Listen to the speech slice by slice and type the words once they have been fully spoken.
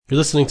You're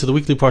listening to the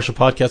weekly Parsha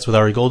podcast with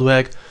Ari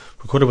Goldwag,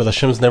 recorded with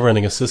Hashem's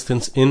never-ending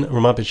assistance in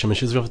Ramat Beit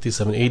Shemesh, Israel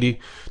 5780,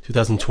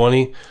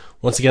 2020.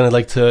 Once again, I'd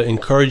like to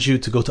encourage you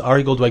to go to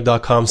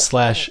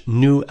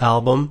arigoldwag.com/new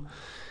album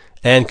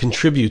and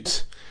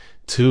contribute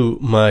to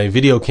my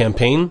video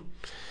campaign.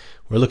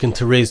 We're looking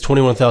to raise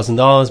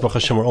 $21,000. Baruch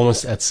Hashem, we're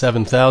almost at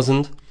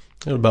 7,000.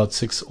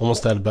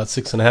 Almost at about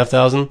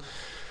 6,500.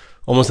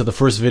 Almost at the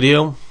first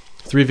video.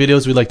 3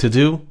 videos we'd like to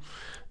do.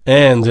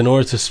 And in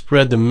order to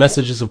spread the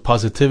messages of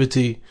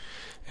positivity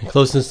and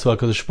closeness to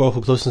HaKadosh Baruch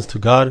Hu, closeness to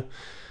God,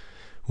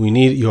 we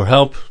need your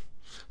help.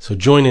 So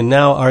join in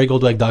now,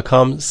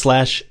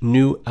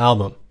 arigoldwag.com/new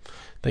album.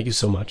 Thank you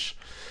so much.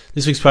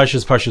 This week's Parsha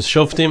is Parshas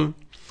Shoftim.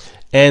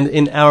 And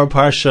in our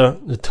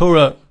Parsha, the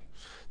Torah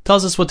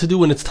tells us what to do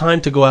when it's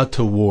time to go out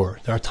to war.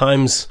 There are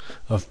times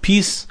of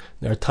peace,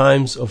 there are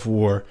times of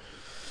war.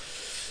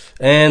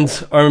 And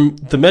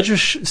the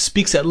Medrash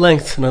speaks at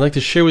length, and I'd like to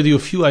share with you a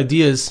few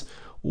ideas.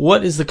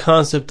 What is the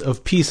concept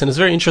of peace? And it's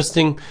very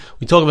interesting.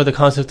 We talk about the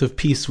concept of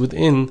peace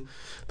within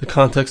the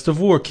context of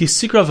war. Ki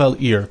sikrav al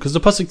ir, because the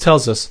pasuk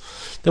tells us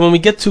that when we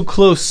get too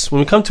close, when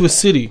we come to a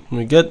city, when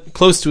we get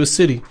close to a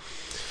city,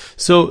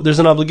 so there's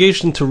an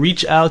obligation to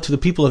reach out to the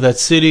people of that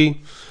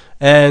city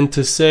and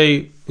to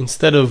say,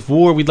 instead of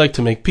war, we'd like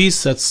to make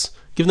peace.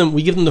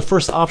 We give them the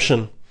first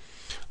option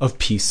of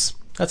peace.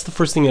 That's the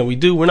first thing that we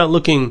do. We're not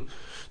looking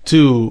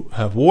to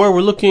have war.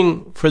 We're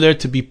looking for there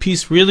to be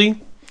peace,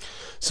 really.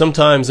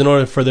 Sometimes, in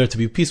order for there to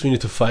be peace, we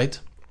need to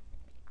fight.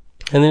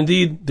 And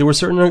indeed, there were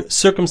certain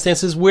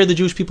circumstances where the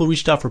Jewish people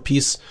reached out for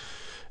peace,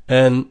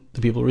 and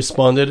the people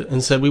responded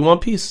and said, we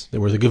want peace.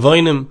 There were the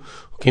Gevonim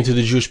who came to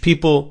the Jewish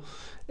people,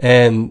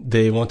 and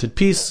they wanted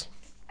peace,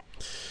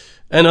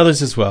 and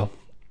others as well.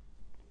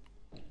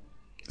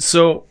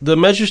 So, the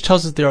Medrash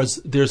tells us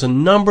there's a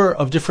number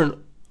of different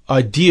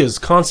ideas,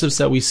 concepts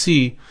that we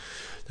see,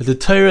 that the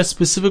Torah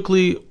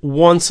specifically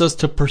wants us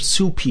to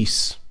pursue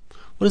peace.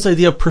 What is the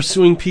idea of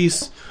pursuing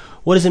peace?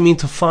 What does it mean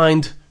to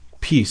find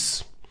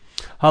peace?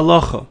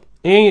 Halacha.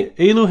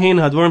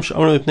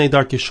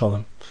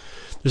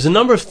 There's a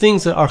number of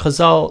things that our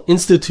Chazal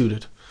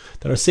instituted,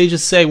 that our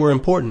sages say are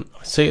important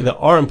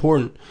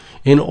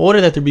in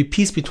order that there be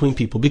peace between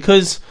people.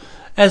 Because,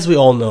 as we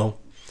all know,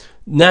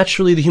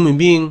 naturally the human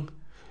being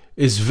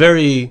is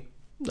very,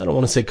 I don't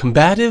want to say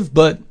combative,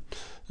 but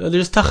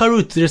there's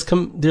tacharut, there's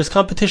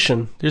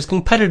competition, there's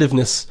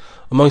competitiveness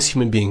amongst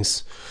human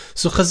beings.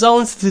 So Chazal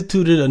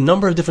instituted a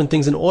number of different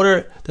things in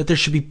order that there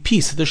should be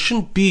peace, that there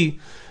shouldn't be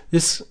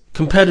this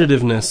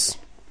competitiveness,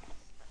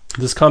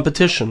 this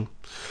competition.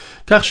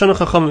 This is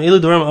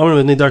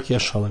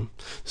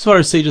what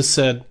our sages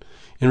said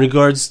in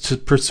regards to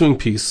pursuing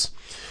peace.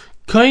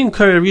 Right?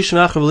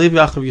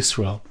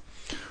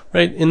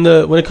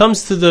 When it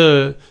comes to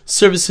the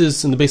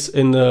services in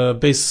the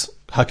base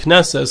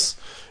haknesses,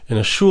 in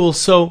a shul,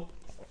 so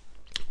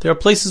there are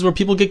places where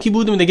people get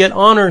kibudim, they get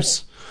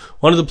honors.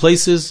 One of the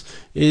places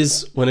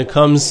is when it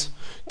comes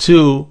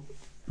to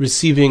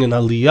receiving an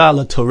aliyah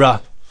la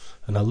Torah,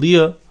 an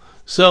aliyah.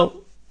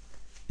 So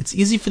it's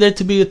easy for there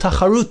to be a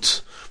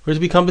tacharut, for there to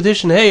be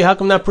competition. Hey, how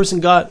come that person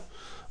got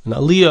an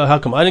aliyah? How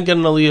come I didn't get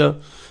an aliyah?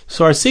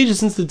 So our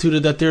sages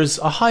instituted that there's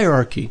a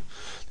hierarchy.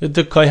 That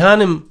the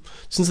kohanim,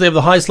 since they have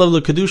the highest level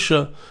of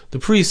kedusha, the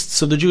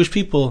priests of the Jewish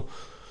people,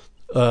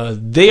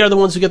 they are the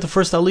ones who get the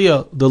first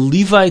aliyah. The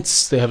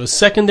Levites, they have a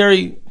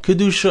secondary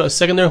kedusha, a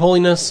secondary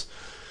holiness.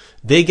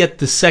 They get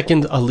the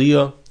second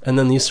aliyah, and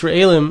then the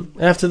Yisraelim,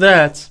 after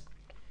that,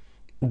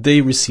 they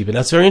receive it.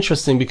 That's very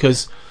interesting,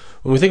 because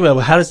when we think about it,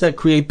 well, how does that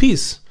create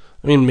peace?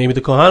 I mean, maybe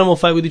the Kohanim will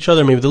fight with each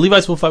other, maybe the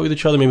Levites will fight with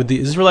each other, maybe the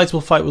Israelites will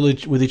fight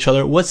with each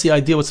other. What's the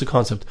idea? What's the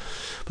concept?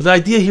 But the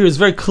idea here is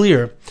very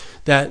clear,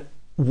 that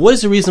what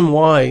is the reason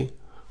why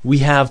we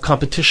have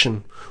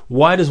competition?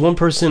 Why does one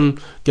person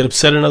get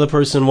upset at another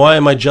person? Why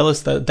am I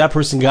jealous that that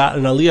person got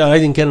an aliyah, I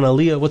didn't get an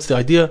aliyah? What's the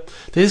idea?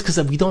 That is because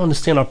we don't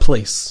understand our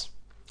place.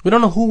 We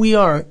don't know who we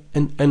are,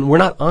 and we're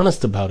not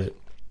honest about it.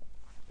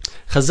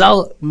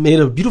 Chazal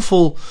made a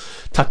beautiful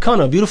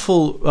takana, a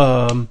beautiful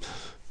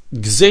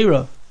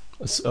gzeira,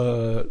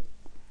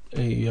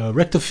 a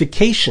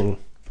rectification,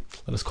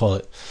 let us call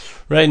it,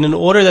 right? And in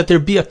order that there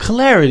be a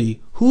clarity,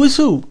 who is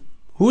who?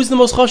 Who is the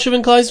most chashuv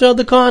in Klal Yisrael?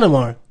 The Kohanim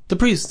are, the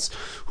priests.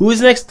 Who is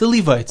next? The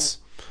Levites,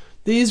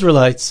 the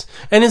Israelites.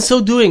 And in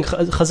so doing,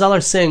 Chazal are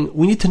saying,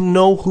 we need to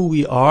know who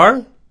we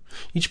are.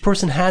 Each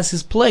person has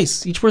his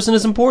place. Each person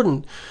is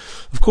important.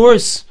 Of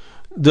course,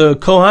 the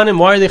Kohanim,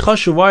 why are they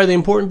chashuv? Why are they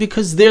important?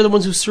 Because they're the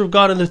ones who serve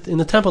God in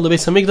the temple, the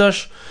Beis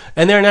Hamikdash,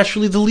 and they're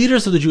naturally the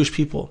leaders of the Jewish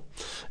people.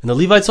 And the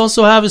Levites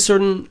also have a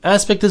certain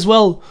aspect as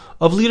well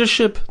of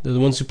leadership. They're the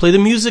ones who play the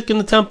music in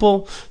the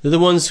temple. They're the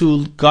ones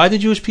who guide the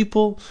Jewish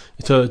people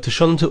to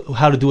show them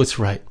how to do what's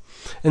right.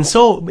 And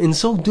so, in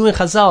so doing,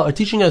 Chazal are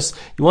teaching us,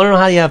 you want to know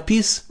how you have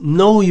peace?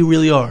 Know who you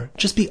really are.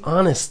 Just be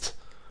honest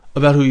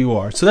about who you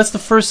are. So that's the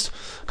first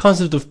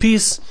concept of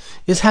peace,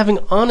 is having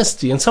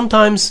honesty. And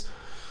sometimes,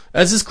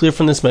 as is clear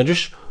from this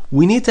medrash,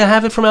 we need to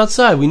have it from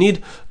outside. We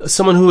need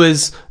someone who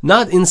is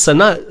not inside,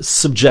 not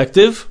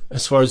subjective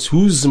as far as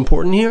who's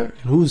important here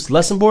and who's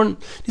less important.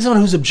 We need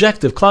someone who's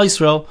objective. Klal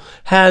Yisrael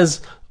has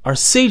our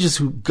sages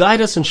who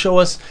guide us and show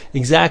us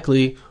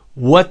exactly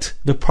what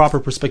the proper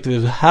perspective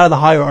is, how the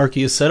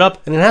hierarchy is set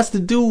up, and it has to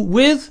do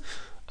with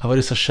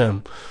Avodas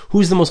Hashem.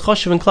 Who's the most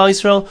chashuv in Klal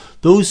Yisrael?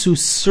 Those who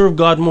serve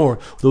God more,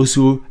 those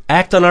who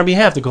act on our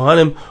behalf. The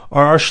Kohanim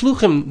are our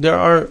shluchim, they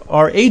are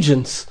our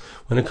agents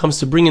when it comes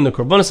to bringing the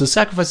korbanos, the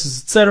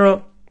sacrifices,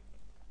 etc.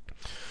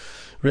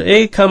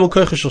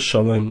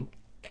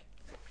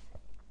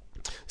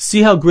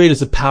 See how great is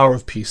the power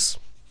of peace.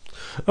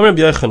 Very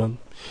interesting.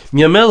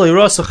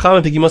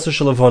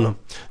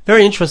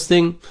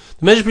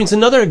 The Medrash brings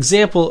another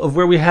example of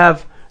where we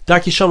have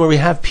Darkei Shalom, where we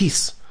have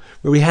peace,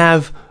 where we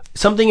have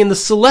something in the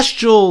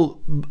celestial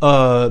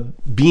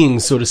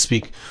beings, so to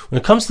speak, when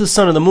it comes to the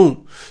sun and the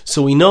moon.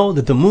 So we know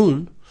that the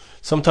moon,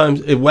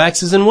 sometimes it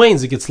waxes and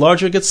wanes. It gets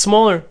larger, it gets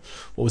smaller.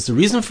 What was the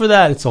reason for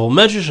that? It's a whole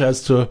medrash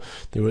as to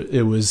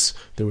there was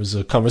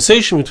a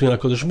conversation between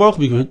HaKadosh Baruch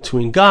Hu,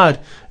 between God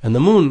and the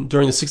moon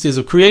during the 6 days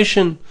of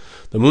creation.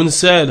 The moon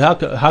said,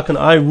 how can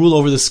I rule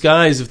over the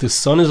skies if the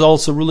sun is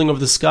also ruling over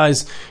the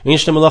skies? 2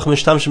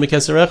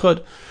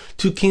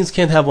 kings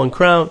can't have one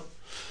crown.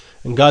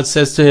 And God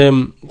says to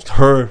him,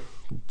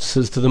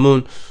 says to the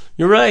moon,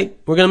 you're right,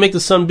 we're going to make the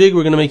sun big,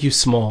 we're going to make you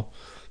small.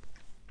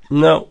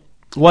 Now,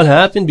 what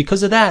happened?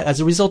 Because of that, as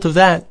a result of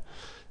that,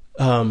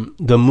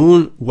 the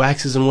moon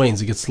waxes and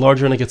wanes. It gets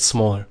larger and it gets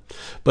smaller.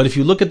 But if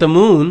you look at the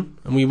moon,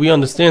 and we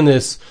understand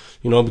this,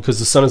 because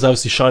the sun is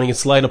obviously shining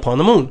its light upon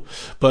the moon.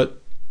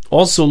 But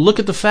also look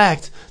at the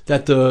fact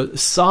that the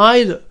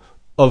side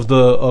of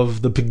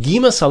the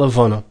Pegima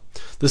Salavana,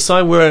 the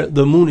side where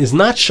the moon is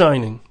not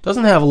shining,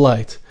 doesn't have a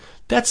light,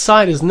 that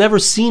side is never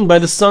seen by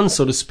the sun,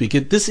 so to speak.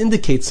 This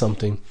indicates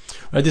something.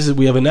 Right?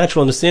 We have a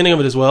natural understanding of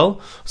it as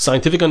well,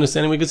 scientific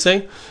understanding we could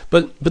say,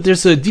 but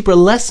there's a deeper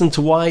lesson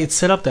to why it's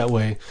set up that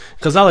way.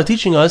 Chazal are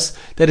teaching us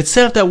that it's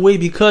set up that way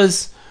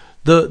because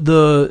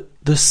the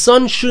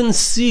sun shouldn't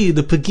see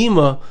the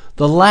Pegima,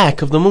 the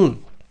lack of the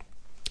moon.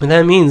 And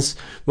that means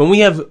when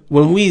we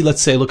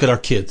let's say look at our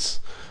kids,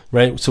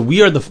 right? So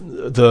we are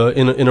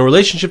in a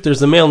relationship.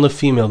 There's the male and the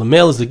female. The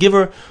male is the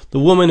giver. The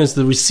woman is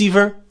the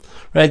receiver,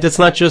 right? That's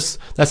not just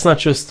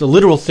a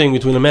literal thing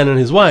between a man and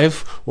his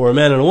wife or a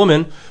man and a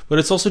woman, but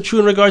it's also true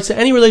in regards to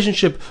any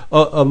relationship.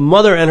 A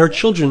mother and her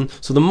children.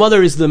 So the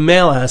mother is the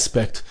male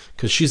aspect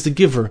because she's the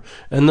giver,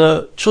 and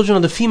the children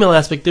are the female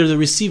aspect. They're the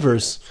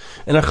receivers.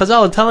 And our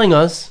Chazal are telling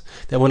us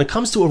that when it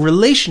comes to a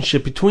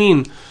relationship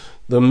between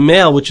the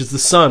male, which is the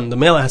sun, the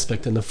male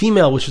aspect, and the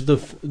female, which is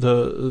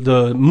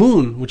the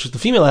moon, which is the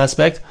female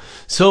aspect,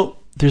 so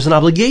there's an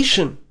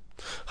obligation.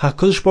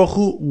 HaKadosh Baruch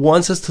Hu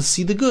wants us to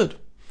see the good.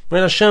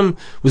 Right? Hashem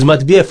was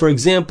matbiah, for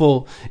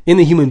example, in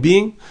the human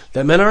being,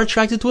 that men are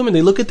attracted to women.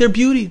 They look at their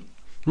beauty.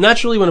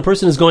 Naturally, when a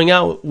person is going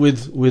out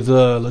with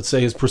let's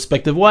say, his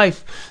prospective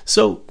wife,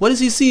 so what does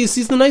he see? He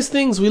sees the nice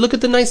things. We look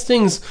at the nice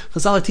things.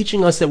 Chazal are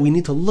teaching us that we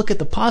need to look at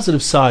the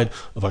positive side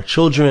of our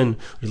children.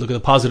 We look at the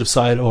positive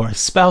side of our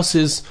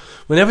spouses.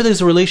 Whenever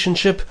there's a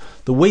relationship,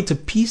 the way to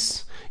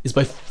peace is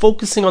by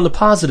focusing on the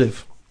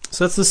positive.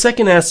 So that's the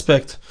second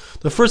aspect.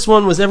 The first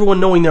one was everyone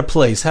knowing their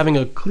place, having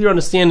a clear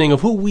understanding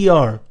of who we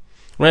are.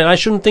 Right? I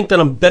shouldn't think that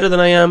I'm better than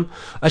I am.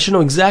 I should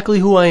know exactly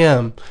who I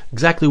am,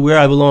 exactly where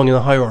I belong in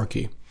the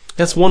hierarchy.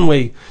 That's one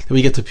way that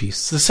we get to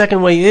peace. The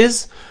second way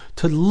is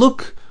to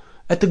look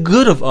at the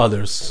good of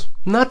others,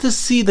 not to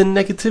see the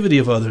negativity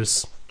of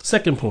others.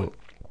 Second point.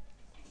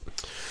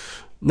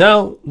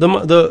 Now,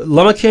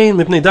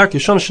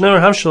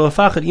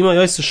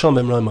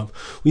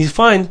 we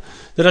find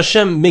that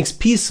Hashem makes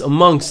peace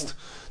amongst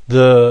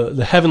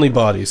the heavenly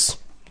bodies.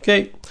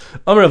 Okay?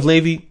 Amar of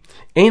Levi,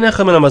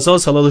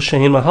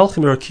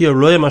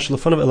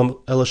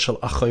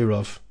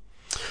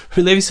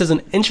 Levi says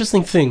an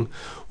interesting thing.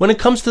 When it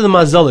comes to the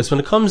mazalis, when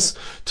it comes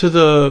to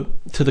the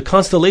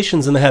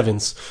constellations in the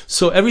heavens,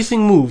 so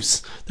everything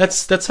moves.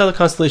 That's how the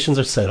constellations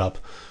are set up.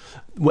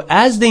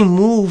 As they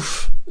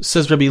move,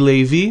 says Rabbi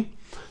Levi,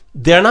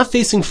 they are not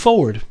facing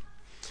forward.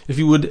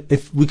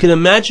 If we could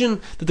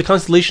imagine that the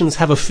constellations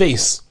have a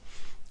face,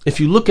 if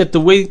we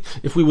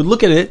would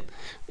look at it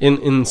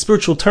in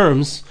spiritual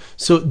terms,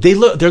 so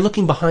they're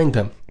looking behind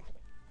them.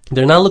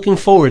 They're not looking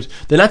forward.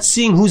 They're not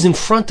seeing who's in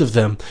front of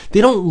them.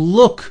 They don't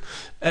look.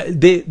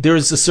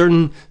 There's a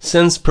certain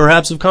sense,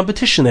 perhaps, of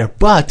competition there,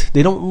 but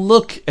they don't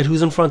look at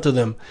who's in front of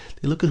them.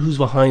 They look at who's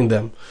behind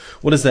them.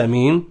 What does that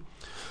mean?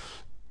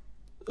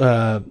 When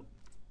a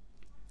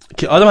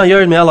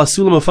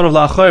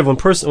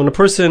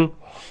person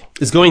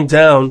is going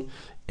down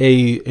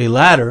a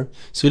ladder,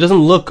 so he doesn't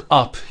look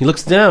up. He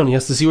looks down. He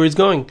has to see where he's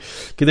going.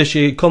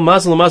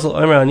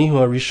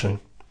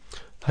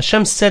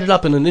 Hashem set it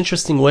up in an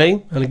interesting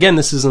way, and again,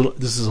 this is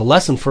a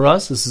lesson for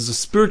us. This is a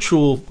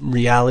spiritual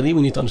reality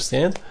we need to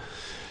understand.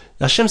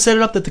 Hashem set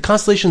it up that the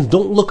constellations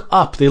don't look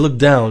up; they look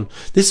down.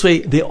 This way,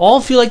 they all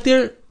feel like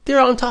they're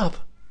on top.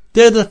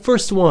 They're the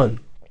first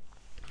one,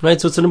 right?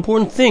 So it's an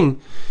important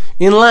thing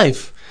in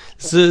life.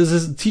 This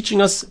is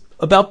teaching us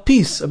about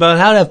peace, about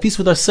how to have peace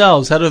with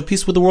ourselves, how to have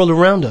peace with the world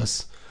around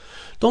us.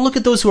 Don't look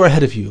at those who are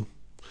ahead of you.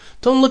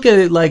 Don't look at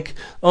it like,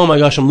 oh my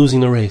gosh, I'm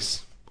losing the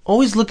race.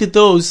 Always look at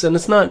those, and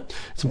it's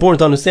important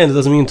to understand, it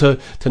doesn't mean to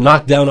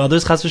knock down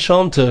others, chas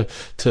v'shalom,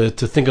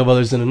 to think of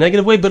others in a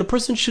negative way, but a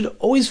person should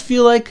always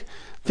feel like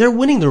they're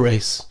winning the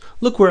race.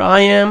 Look where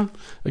I am.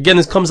 Again,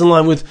 this comes in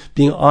line with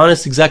being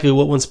honest exactly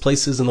what one's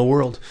place is in the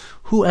world.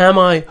 Who am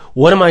I?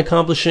 What am I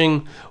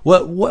accomplishing?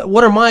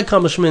 What are my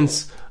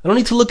accomplishments? I don't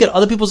need to look at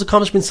other people's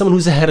accomplishments, someone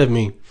who's ahead of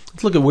me.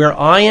 Let's look at where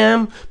I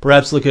am,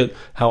 perhaps look at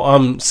how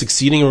I'm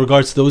succeeding in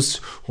regards to those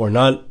who are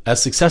not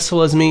as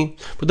successful as me.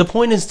 But the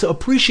point is to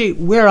appreciate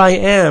where I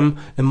am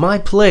in my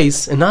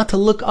place and not to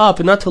look up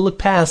and not to look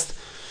past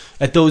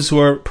at those who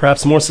are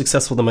perhaps more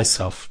successful than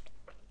myself.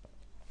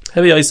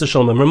 This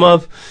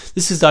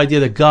is the idea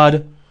that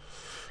God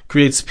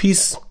creates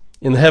peace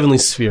in the heavenly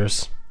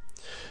spheres.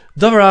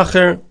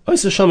 Another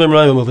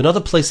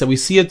place that we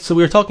see it, so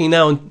we're talking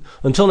now,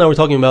 until now we're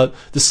talking about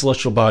the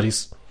celestial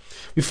bodies.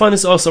 We find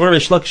this also, when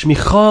it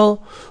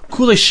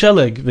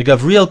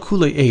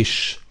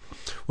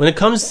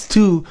comes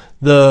to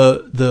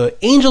the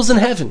angels in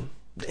heaven,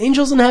 the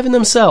angels in heaven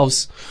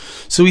themselves.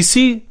 So we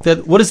see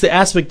that, what is the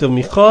aspect of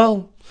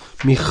Michael?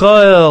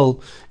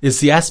 Michael is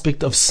the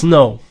aspect of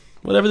snow.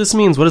 Whatever this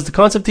means, what is the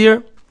concept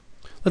here?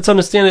 Let's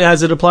understand it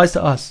as it applies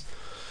to us.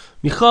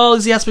 Michael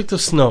is the aspect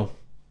of snow.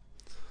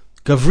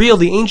 Gavriel,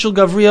 the angel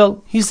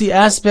Gavriel, he's the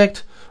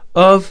aspect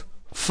of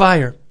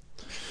fire.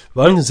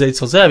 They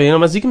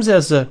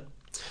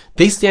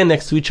stand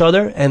next to each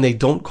other and they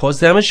don't cause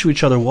damage to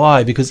each other.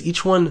 Why? Because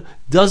each one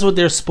does what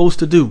they're supposed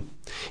to do.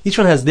 Each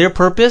one has their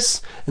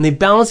purpose and they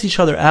balance each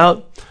other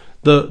out.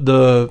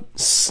 The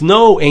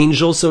snow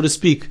angel, so to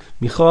speak,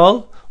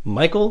 Michael,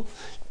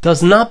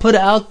 does not put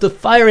out the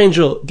fire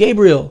angel,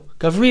 Gabriel,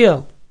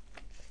 Gavriel.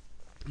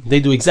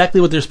 They do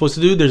exactly what they're supposed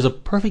to do. There's a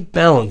perfect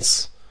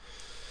balance.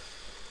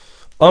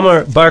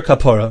 Amar bar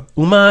kapara,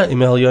 Uma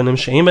imel yonim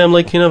she'imem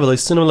leikina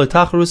v'leisinim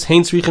leitacharus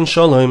hein tzrichin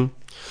shalom.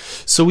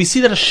 So we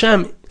see that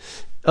Hashem,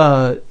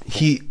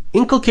 He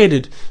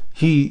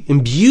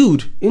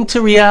imbued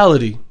into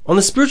reality on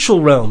the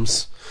spiritual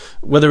realms,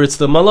 whether it's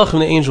the malach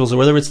and the angels or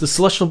whether it's the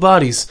celestial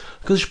bodies,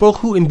 HaKadosh Baruch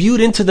Hu imbued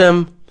into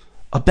them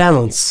a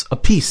balance, a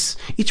peace.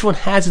 Each one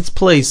has its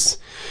place.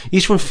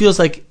 Each one feels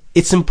like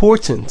it's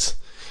important.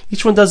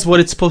 Each one does what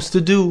it's supposed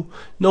to do.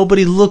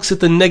 Nobody looks at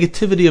the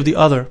negativity of the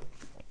other.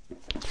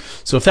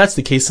 So if that's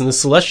the case in the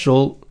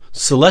celestial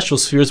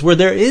spheres, where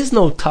there is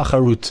no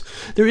tacharut,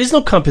 there is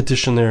no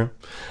competition there,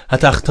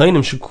 HaKadosh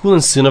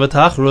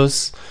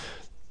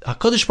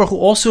Baruch Hu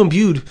also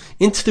imbued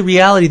into the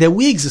reality that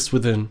we exist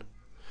within,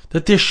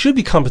 that there should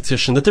be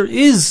competition, that there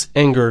is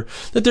anger,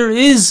 that there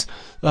is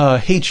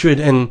hatred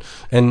and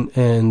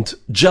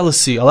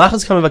jealousy.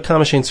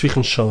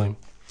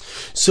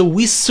 So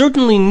we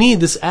certainly need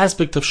this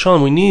aspect of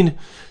shalom. We need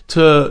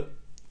to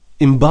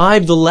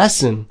imbibe the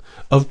lesson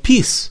of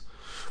peace,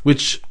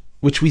 which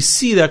we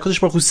see that HaKadosh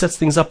Baruch Hu sets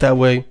things up that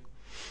way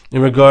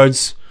in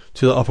regards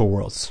to the upper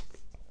worlds.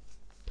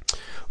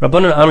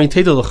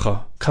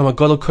 The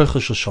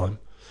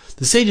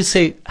sages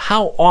say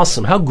how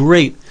awesome, how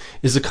great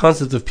is the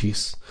concept of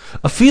peace.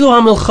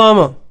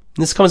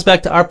 This comes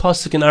back to our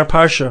pasuk in our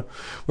parsha,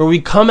 where we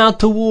come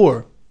out to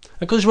war.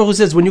 HaKadosh Baruch Hu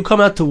says, when you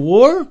come out to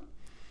war,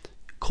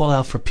 call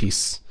out for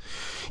peace.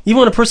 Even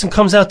when a person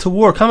comes out to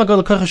war, you're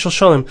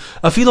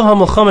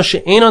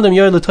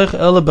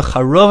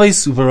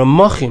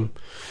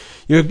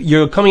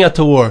coming out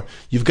to war.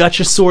 You've got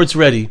your swords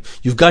ready.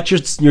 You've got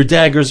your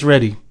daggers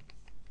ready.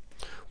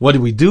 What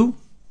do we do?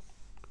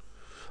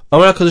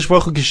 The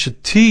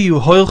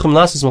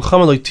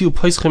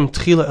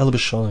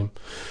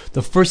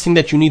first thing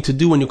that you need to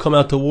do when you come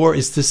out to war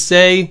is to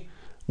say,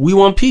 we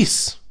want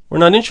peace. We're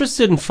not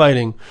interested in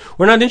fighting.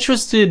 We're not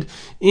interested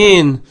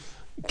in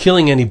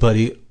killing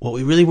anybody. What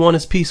we really want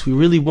is peace. We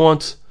really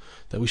want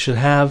that we should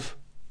come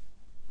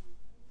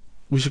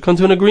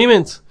to an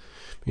agreement.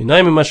 Right?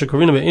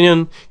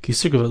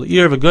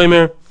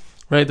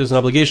 There's an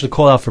obligation to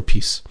call out for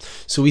peace.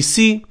 So we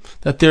see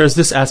that there's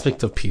this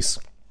aspect of peace.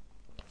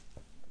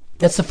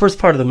 That's the first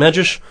part of the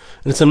Medrash,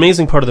 and it's an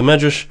amazing part of the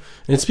Medrash,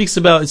 and it speaks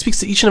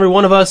to each and every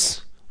one of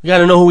us. We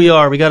gotta know who we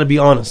are. We gotta be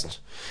honest.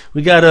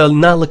 We gotta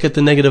not look at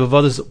the negative of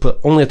others,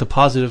 but only at the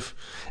positive.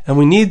 And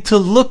we need to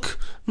look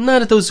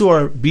not at those who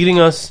are beating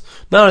us,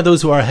 not at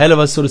those who are ahead of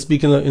us, so to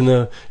speak, in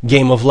the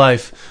game of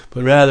life,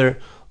 but rather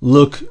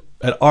look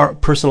at our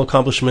personal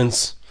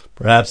accomplishments,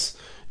 perhaps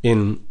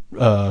in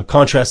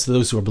contrast to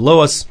those who are below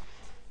us.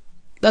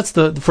 That's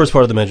the first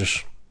part of the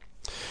Medrash.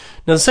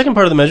 Now the second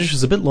part of the Medrash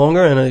is a bit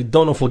longer, and I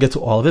don't know if we'll get to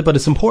all of it, but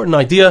it's an important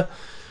idea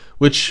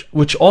which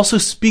also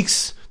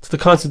speaks to the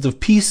concept of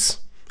peace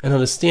and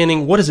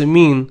understanding what does it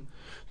mean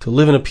to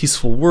live in a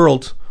peaceful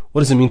world,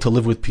 what does it mean to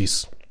live with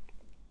peace.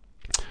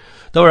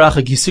 This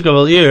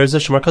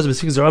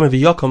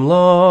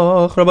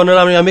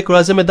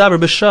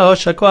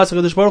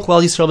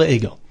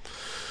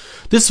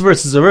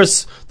verse is a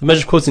verse the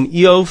Medrash quotes in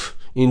Eov,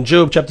 in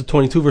Job chapter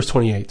 22 verse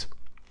 28.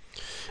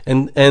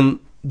 And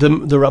the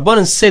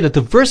Rabbanan say that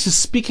the verse is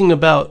speaking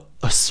about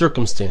a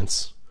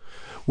circumstance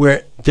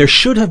where there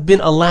should have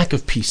been a lack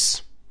of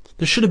peace.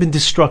 There should have been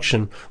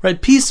destruction,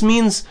 right? Peace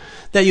means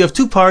that you have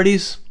two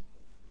parties.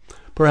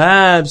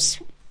 Perhaps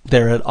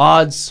they're at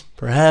odds.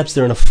 Perhaps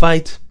they're in a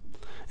fight.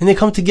 And they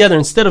come together.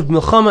 Instead of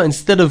milchama,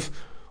 instead of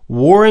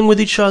warring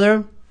with each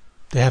other,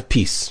 they have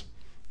peace.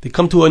 They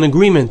come to an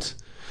agreement.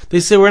 They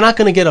say, we're not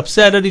going to get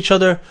upset at each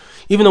other,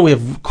 even though we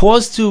have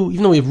cause to,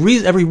 even though we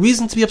have every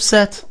reason to be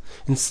upset.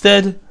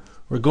 Instead,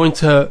 we're going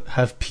to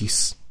have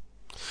peace.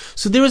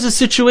 So there was a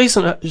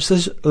situation.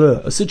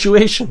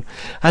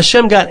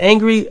 Hashem got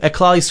angry at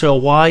Klal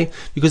Yisrael. Why?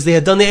 Because they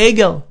had done the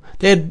egel.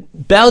 They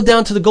had bowed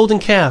down to the golden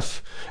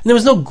calf. And there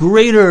was no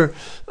greater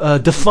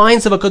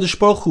defiance of HaKadosh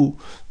Baruch Hu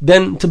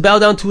than to bow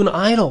down to an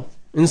idol.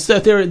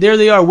 Instead, there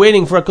they are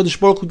waiting for HaKadosh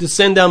Baruch Hu to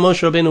send down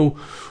Moshe Rabbeinu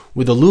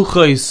with the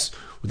luchos,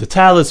 with the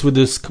talits, with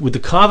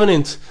the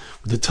covenant,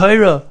 with the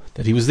Torah,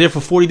 that he was there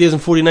for 40 days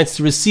and 40 nights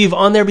to receive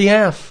on their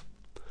behalf.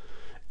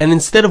 And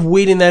instead of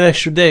waiting that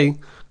extra day,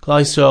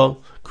 Klal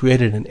Yisrael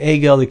created an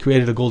egel, they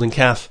created a golden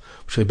calf,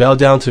 which they bowed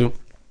down to.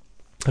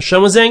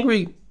 Hashem was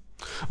angry.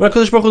 When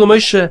HaKadosh Baruch Hu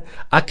Moshe,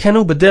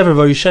 Akenu b'dever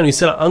v'yishenu, he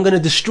said, I'm going to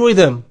destroy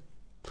them.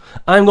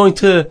 I'm going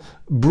to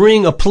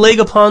bring a plague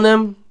upon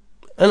them,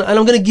 and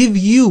I'm going to give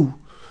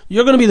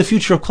you're going to be the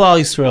future of Klal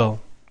Yisrael.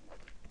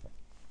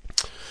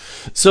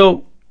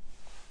 So,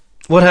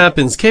 what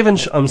happens?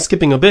 I'm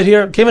skipping a bit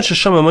here. Very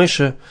interesting.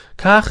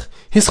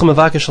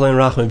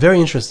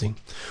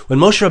 When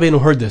Moshe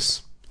Rabbeinu heard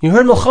this, he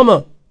heard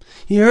Milchama.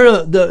 He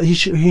heard that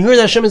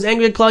Hashem is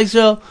angry at Klal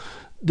Yisrael.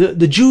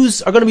 The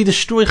Jews are going to be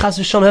destroyed. Chas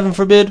v'shalom, heaven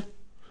forbid.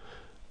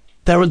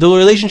 That the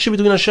relationship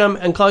between Hashem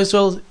and Klal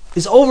Yisrael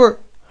is over.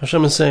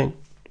 Hashem is saying.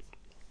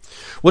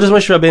 What does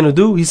Moshe Rabbeinu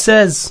do? He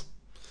says,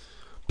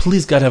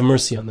 "Please, God, have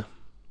mercy on them.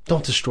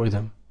 Don't destroy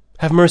them.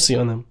 Have mercy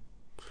on them."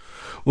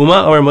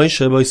 Uma or Moshe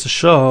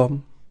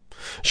b'Yisrael,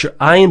 Shir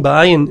ayin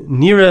ba'ayin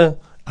nira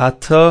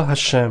ata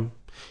Hashem.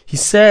 He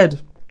said,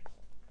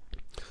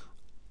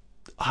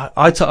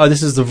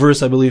 this is the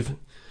verse, I believe.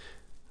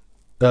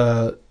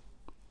 I'm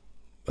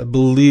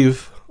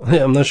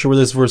not sure where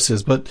this verse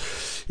is, but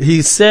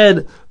he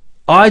said,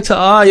 eye to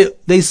eye,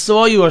 they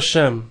saw you,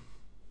 Hashem.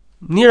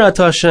 Nira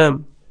ata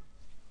Hashem.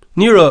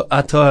 Nira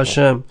ata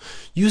Hashem.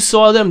 You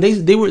saw them.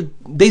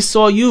 They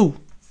saw you.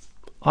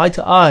 Eye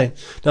to eye.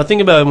 Now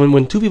think about it.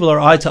 When two people are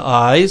eye to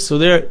eye, so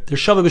they're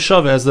shava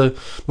b'shava, as the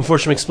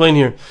Meforshim explain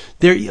here.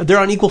 They're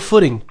on equal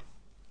footing.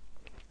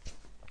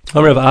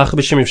 Rav Acha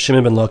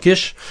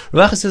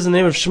says the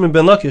name of Shimon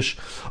ben Lakish.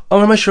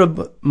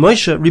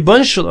 Moshe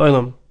Ribbon Shel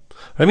Olam.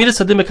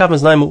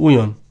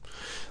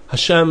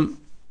 Hashem,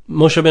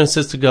 Moshe Rabbeinu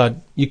says to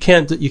God, you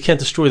can't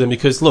destroy them,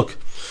 because look,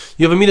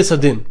 you have a midas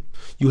hadin.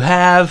 You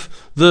have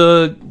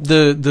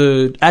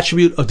the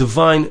attribute of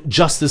divine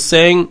justice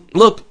saying,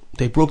 look,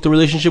 they broke the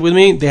relationship with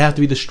me, they have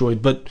to be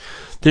destroyed. But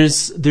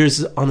there's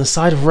on the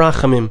side of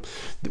rachamim,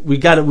 we've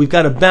got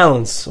a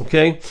balance.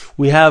 Okay,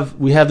 we have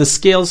the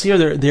scales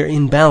here. They're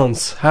in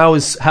balance. How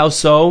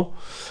so?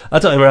 You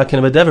say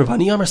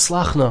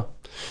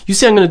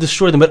I'm going to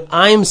destroy them, but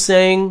I'm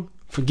saying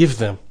forgive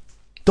them.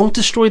 Don't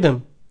destroy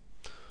them.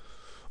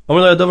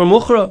 Amazing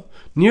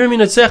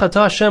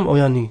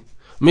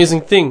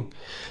thing.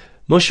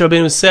 Moshe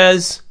Rabbeinu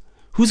says,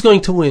 who's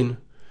going to win?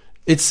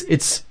 It's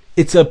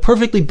a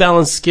perfectly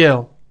balanced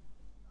scale.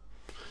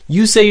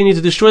 You say you need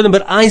to destroy them,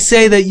 but I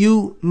say that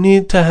you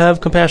need to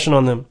have compassion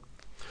on them.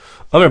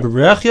 Hashem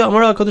says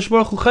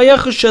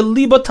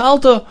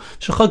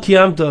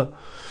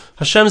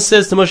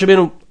to Moshe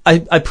Rabbeinu,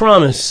 I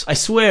promise, I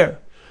swear,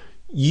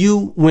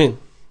 you win.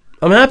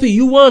 I'm happy,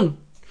 you won.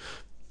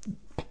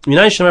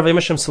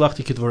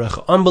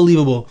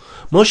 Unbelievable.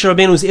 Moshe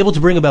Rabbeinu is able to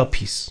bring about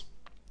peace.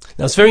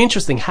 Now it's very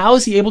interesting. How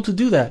is he able to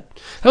do that?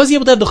 How is he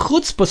able to have the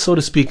chutzpah, so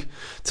to speak,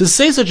 to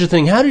say such a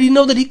thing? How did he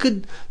know that he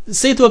could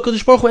say to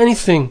HaKadosh Baruch Hu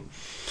anything?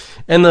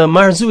 And the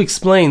Marzu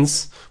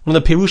explains, one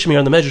of the Perushim here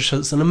on the Medrash,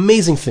 it's an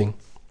amazing thing.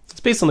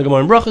 It's based on the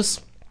Gemara in Brachos,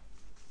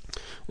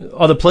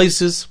 other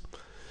places,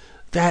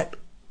 that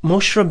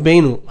Moshe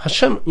Rabbeinu,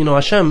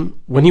 Hashem,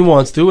 when he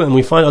wants to, and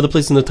we find other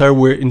places in the Torah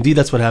where indeed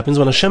that's what happens,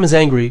 when Hashem is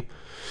angry,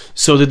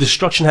 so the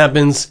destruction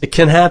happens, it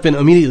can happen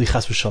immediately,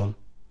 chas v'shalom.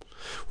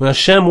 When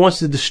Hashem wants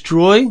to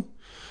destroy,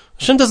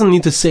 Hashem doesn't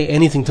need to say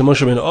anything to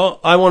Moshe Rabbeinu. Oh,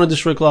 I want to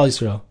destroy Klal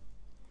Yisrael.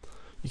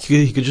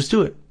 He could just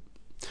do it.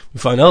 We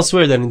find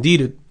elsewhere that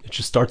indeed it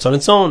just starts on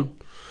its own.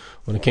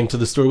 When it came to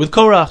the story with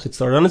Korach, it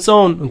started on its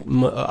own.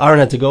 Aaron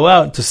had to go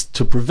out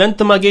to prevent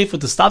the Magefa,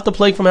 to stop the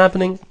plague from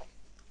happening.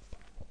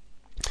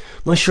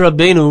 Moshe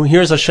Rabbeinu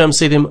hears Hashem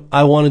say to him,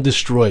 I want to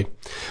destroy.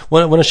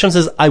 When Hashem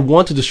says, I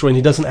want to destroy, and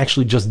he doesn't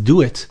actually just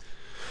do it,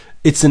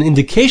 it's an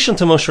indication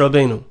to Moshe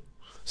Rabbeinu.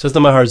 Says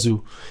the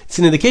Maharzu. It's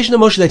an indication to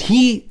Moshe that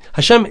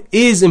Hashem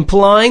is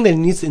implying that he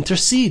needs to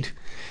intercede,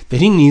 that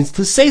he needs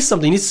to say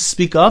something, he needs to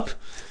speak up,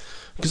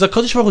 because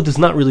HaKadosh Baruch Hu does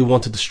not really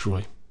want to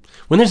destroy.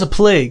 When there's a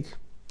plague,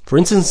 for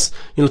instance,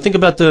 think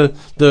about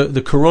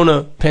the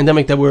corona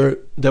pandemic that we're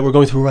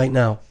going through right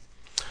now.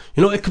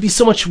 It could be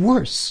so much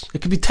worse.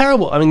 It could be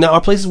terrible. I mean, there are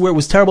places where it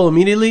was terrible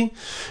immediately,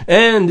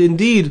 and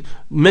indeed,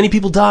 many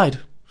people died,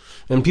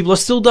 and people are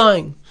still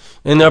dying.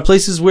 And there are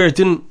places where it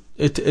didn't.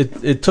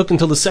 It took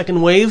until the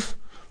second wave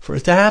for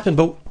it to happen.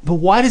 But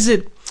why does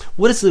it?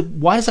 Why does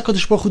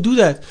HaKadosh Baruch Hu do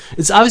that?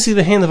 It's obviously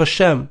the hand of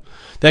Hashem.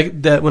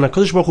 That when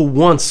HaKadosh Baruch Hu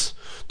wants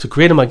to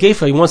create a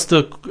Magefa, He wants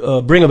to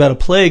bring about a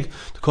plague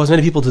to cause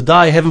many people to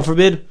die, heaven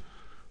forbid,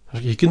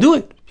 He can do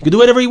it. He can do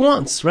whatever He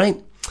wants,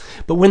 right?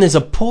 But when there's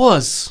a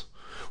pause,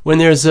 when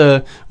there's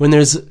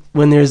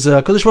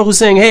HaKadosh Baruch Hu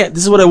saying, hey,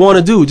 this is what I want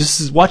to do,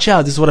 watch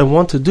out, this is what I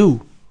want to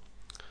do.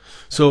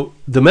 So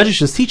the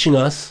Medrash is teaching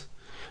us,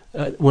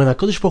 when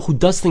HaKadosh Baruch Hu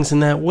does things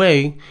in that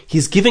way,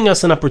 He's giving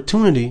us an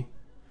opportunity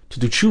to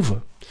do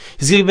tshuva.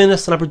 He's giving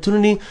us an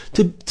opportunity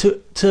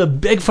to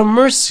beg for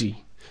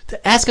mercy,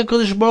 to ask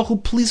HaKadosh Baruch Hu,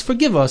 please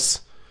forgive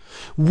us.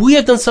 We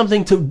have done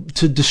something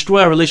to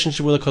destroy our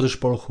relationship with HaKadosh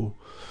Baruch Hu.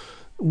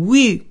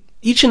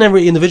 Each and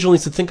every individual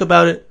needs to think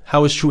about it,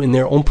 how it's true in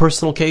their own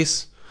personal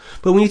case,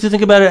 but we need to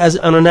think about it as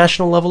on a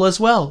national level as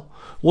well.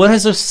 What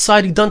has our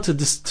society done to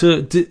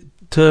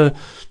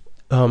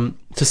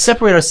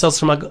separate ourselves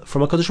from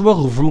HaKadosh Baruch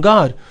Hu, from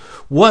God?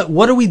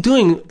 What are we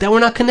doing that we're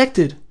not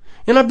connected?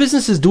 In our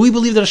businesses, do we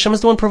believe that Hashem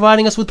is the one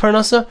providing us with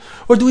parnasa,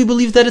 or do we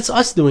believe that it's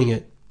us doing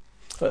it?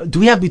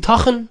 Do we have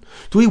bitachon?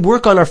 Do we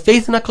work on our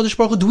faith in HaKadosh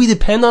Baruch Hu? Do we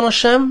depend on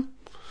Hashem?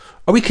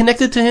 Are we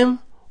connected to Him,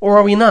 or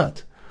are we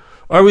not?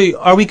 Are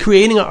we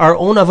creating our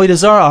own avodah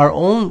zarah, our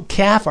own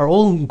calf, our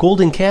own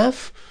golden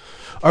calf?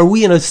 Are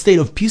we in a state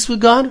of peace with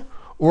God,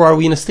 or are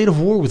we in a state of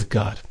war with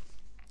God?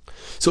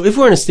 So if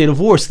we're in a state of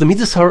war, so the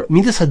Midas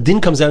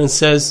Hadin comes out and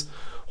says,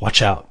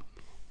 watch out.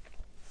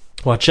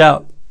 Watch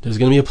out. There's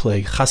going to be a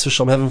plague. Chas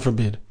v'shalom, heaven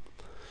forbid.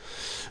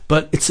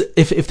 But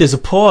if there's a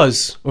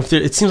pause, or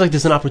it seems like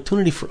there's an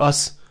opportunity for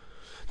us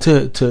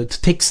to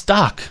take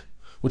stock,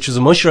 which is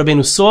what Moshe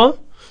Rabbeinu saw,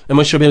 and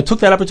Moshe Rabbeinu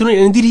took that opportunity,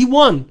 and indeed he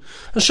won.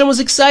 Hashem was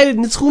excited.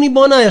 Nitzchuni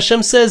bonai.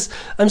 Hashem says,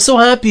 I'm so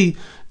happy.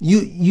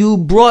 You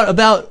brought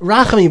about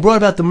racham, you brought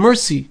about the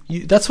mercy.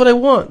 That's what I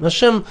want.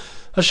 Hashem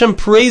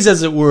prays,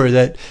 as it were,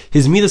 that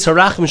His midas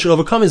harachim should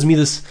overcome His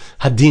midas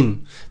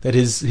hadin, that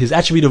His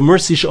attribute of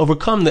mercy should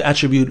overcome the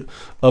attribute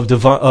of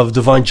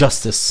divine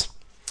justice.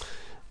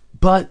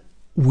 But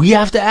we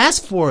have to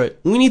ask for it.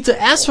 We need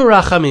to ask for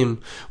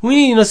rachamim.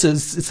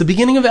 It's the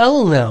beginning of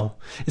Elul now.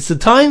 It's the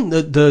time.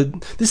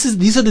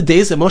 These are the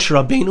days that Moshe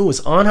Rabbeinu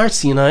was on Har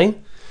Sinai,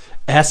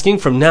 asking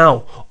from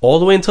now all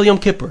the way until Yom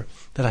Kippur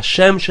that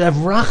Hashem should have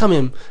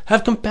rachamim,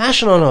 have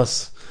compassion on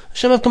us.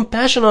 Hashem have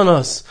compassion on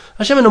us.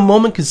 Hashem in a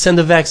moment could send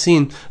a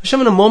vaccine. Hashem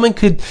in a moment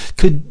could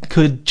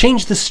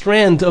change the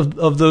strand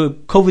of the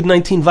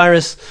COVID-19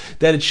 virus,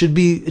 that it should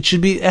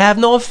have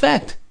no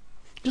effect.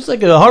 Just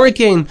like a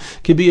hurricane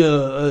could be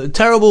a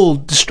terrible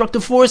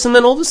destructive force, and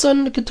then all of a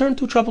sudden it could turn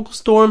to a tropical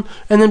storm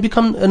and then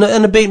become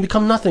an abate and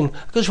become nothing.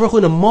 Because Baruch Hu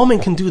in a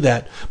moment can do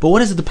that. But what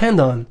does it depend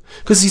on?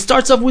 Because He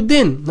starts off with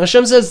din.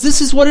 Hashem says, this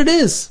is what it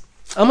is.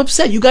 I'm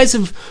upset. You guys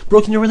have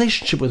broken your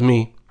relationship with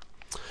me.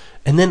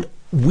 And then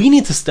we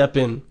need to step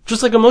in,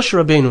 just like a Moshe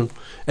Rabbeinu,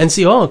 and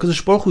see, because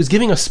Baruch Hu is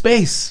giving us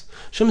space.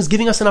 Hashem is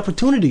giving us an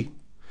opportunity.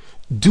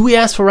 Do we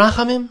ask for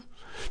rachamim?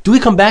 Do we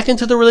come back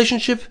into the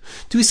relationship?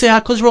 Do we say,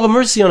 HaKadosh Baruch Hu, have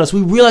mercy on us?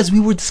 We realize we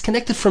were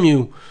disconnected from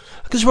you.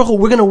 HaKadosh Baruch Hu,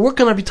 we're going to work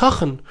on our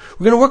bitachon.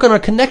 We're going to work on our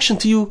connection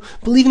to you,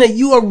 believing that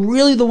you are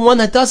really the one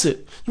that does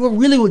it. You are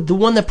really the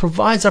one that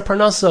provides our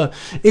parnasa.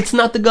 It's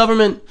not the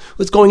government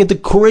that's going into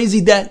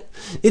crazy debt.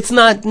 It's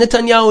not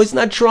Netanyahu. It's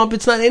not Trump.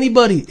 It's not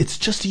anybody. It's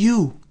just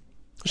you.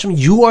 Hashem,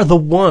 you are the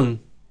one.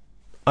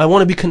 I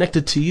want to be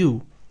connected to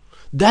you.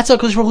 That's what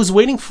HaKadosh Baruch Hu is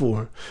waiting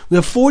for. We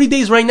have 40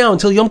 days right now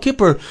until Yom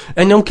Kippur.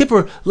 And Yom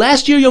Kippur,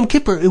 last year Yom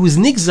Kippur, it was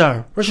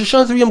Nigzar. Rosh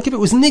Hashanah through Yom Kippur, it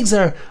was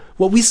Nigzar.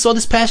 What we saw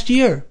this past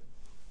year.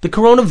 The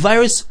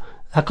coronavirus,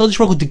 HaKadosh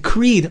Baruch Hu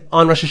decreed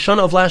on Rosh Hashanah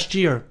of last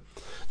year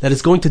that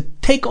it's going to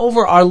take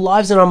over our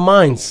lives and our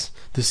minds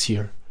this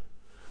year.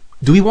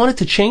 Do we want it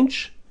to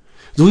change?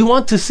 Do we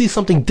want to see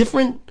something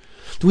different?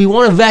 Do we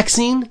want a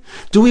vaccine?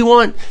 Do we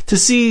want to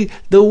see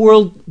the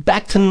world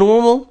back to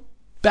normal?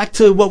 Back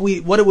to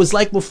what it was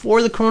like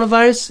before the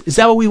coronavirus? Is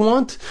that what we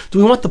want? Do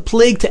we want the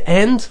plague to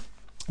end?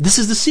 This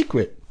is the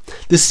secret.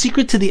 The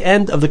secret to the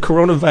end of the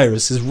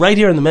coronavirus is right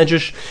here in the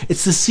Medrash.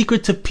 It's the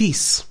secret to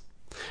peace.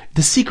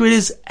 The secret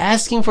is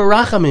asking for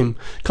rachamim,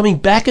 coming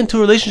back into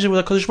a relationship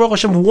with HaKadosh Baruch Hu.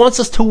 Hashem wants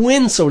us to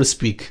win, so to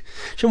speak.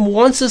 Hashem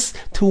wants us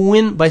to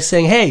win by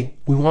saying, hey,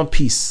 we want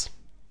peace.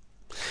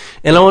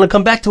 And I want to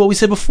come back to what we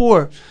said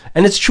before.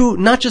 And it's true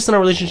not just in our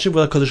relationship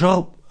with HaKadosh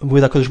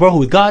Baruch Hu,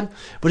 with God,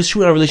 but it's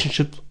true in our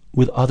relationship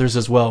with others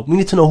as well. We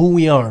need to know who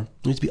we are.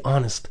 We need to be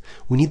honest.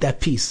 We need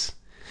that peace.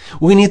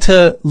 We need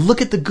to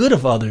look at the good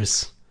of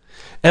others.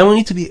 And we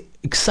need to be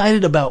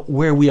excited about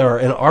where we are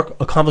and our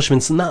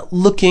accomplishments, not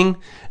looking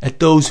at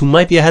those who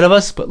might be ahead of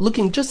us, but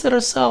looking just at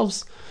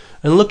ourselves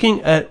and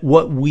looking at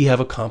what we have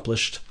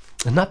accomplished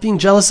and not being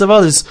jealous of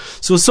others.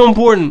 So it's so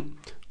important.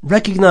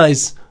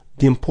 Recognize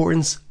the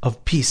importance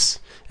of peace.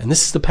 And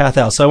this is the path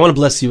out. So I want to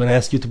bless you and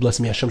ask you to bless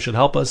me. Hashem should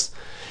help us,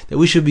 that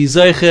we should be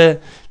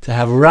zeiche to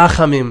have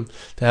rachamim,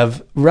 to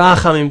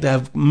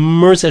have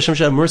mercy. Hashem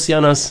should have mercy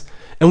on us,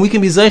 and we can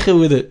be zeiche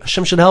with it.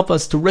 Hashem should help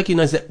us to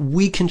recognize that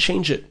we can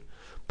change it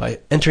by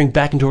entering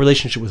back into a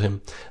relationship with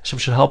Him. Hashem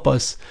should help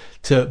us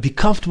to be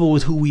comfortable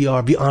with who we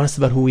are, be honest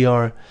about who we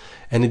are,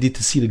 and indeed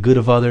to see the good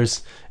of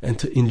others and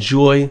to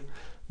enjoy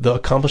the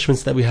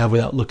accomplishments that we have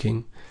without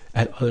looking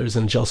at others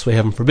in a jealous way,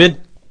 heaven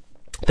forbid.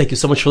 Thank you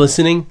so much for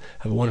listening.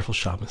 Have a wonderful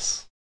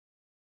Shabbos.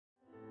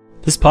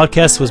 This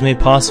podcast was made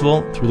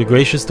possible through the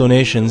gracious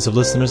donations of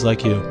listeners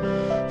like you.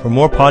 For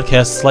more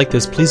podcasts like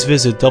this, please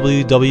visit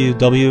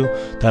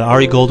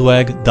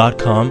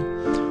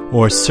www.arigoldwag.com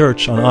or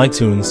search on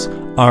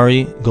iTunes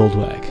Ari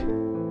Goldwag.